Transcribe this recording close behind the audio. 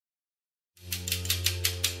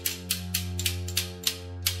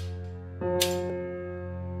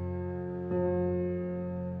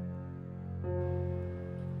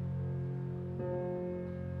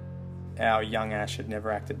our young Ash had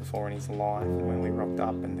never acted before in his life when we rocked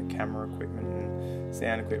up, and the camera equipment and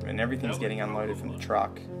sound equipment and everything's getting unloaded from the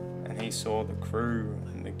truck, and he saw the crew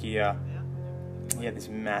and the gear. He had this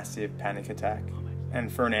massive panic attack,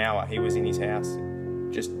 and for an hour he was in his house,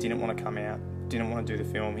 just didn't want to come out, didn't want to do the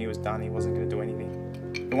film. He was done, he wasn't going to do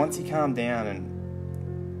anything. But once he calmed down and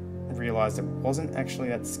realised it wasn't actually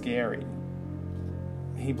that scary,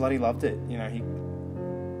 he bloody loved it. You know,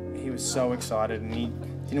 he was so excited, and he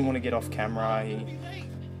didn't want to get off camera. He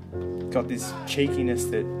got this cheekiness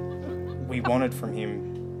that we wanted from him.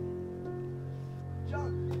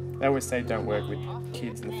 They always say don't work with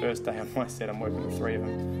kids, and the first day on my set I'm working with 3 of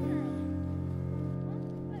them.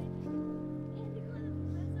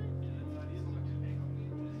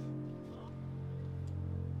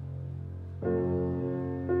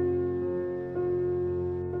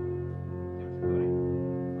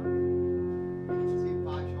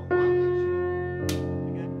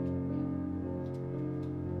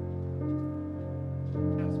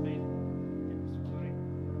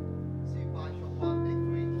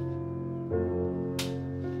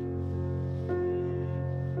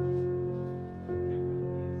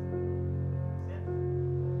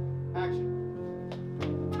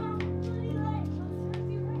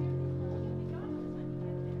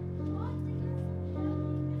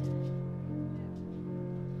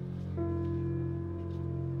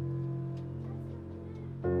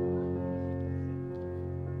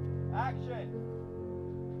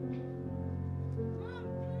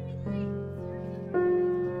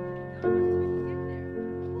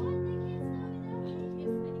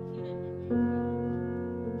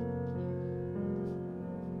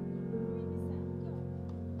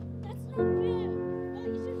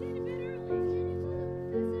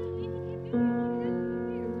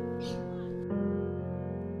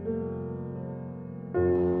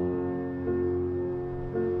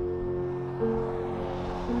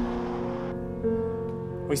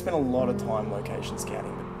 We spent a lot of time location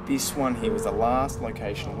scouting, but this one here was the last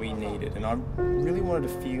location we needed, and I really wanted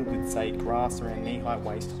a field with, say, grass around knee height,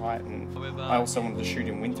 waist height, and I also wanted to shoot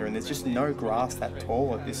in winter, and there's just no grass that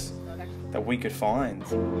tall at this that we could find.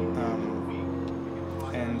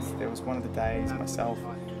 And there was one of the days myself,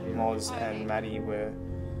 Moz and Maddie were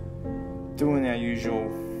doing our usual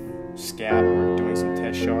scout, we were doing some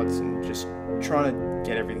test shots and just trying to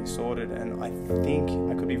get everything sorted, and I think,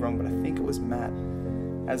 I could be wrong, but I think it was Matt.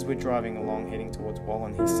 As we're driving along heading towards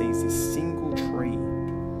Wallen, he sees this single tree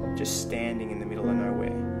just standing in the middle of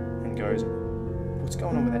nowhere and goes, "What's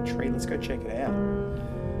going on with that tree? Let's go check it out."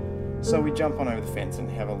 So we jump on over the fence and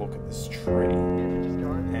have a look at this tree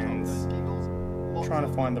and trying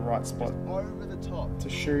to find the right spot to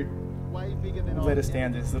shoot led us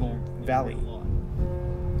down this little valley,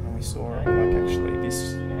 and we saw like, actually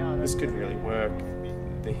this could really work.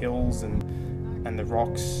 The hills and the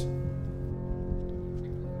rocks.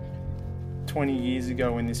 20 years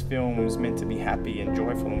ago when this film was meant to be happy and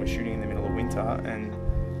joyful, and we're shooting in the middle of winter and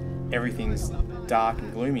everything's dark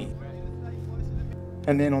and gloomy.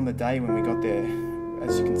 And then on the day when we got there,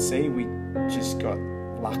 as you can see, we just got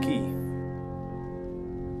lucky.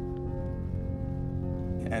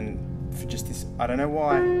 And for just this, I don't know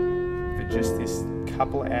why, for just this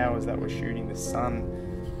couple of hours that we're shooting, the sun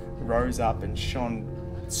rose up and shone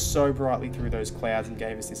so brightly through those clouds and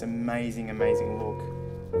gave us this amazing, amazing look.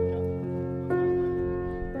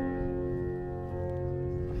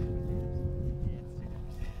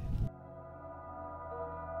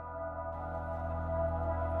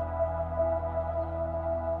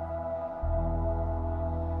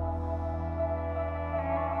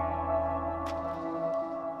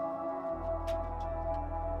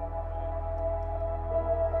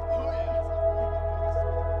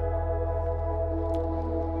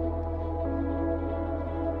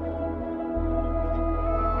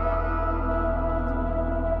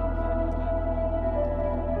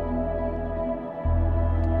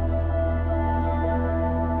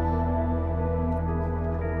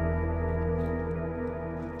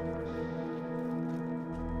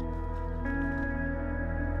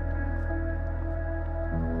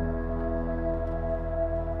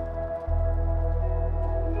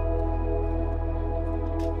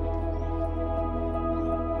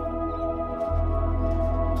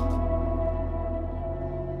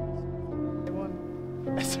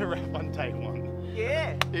 It's a wrap on take one.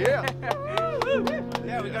 Yeah. Yeah.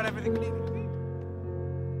 Yeah, we got everything we need.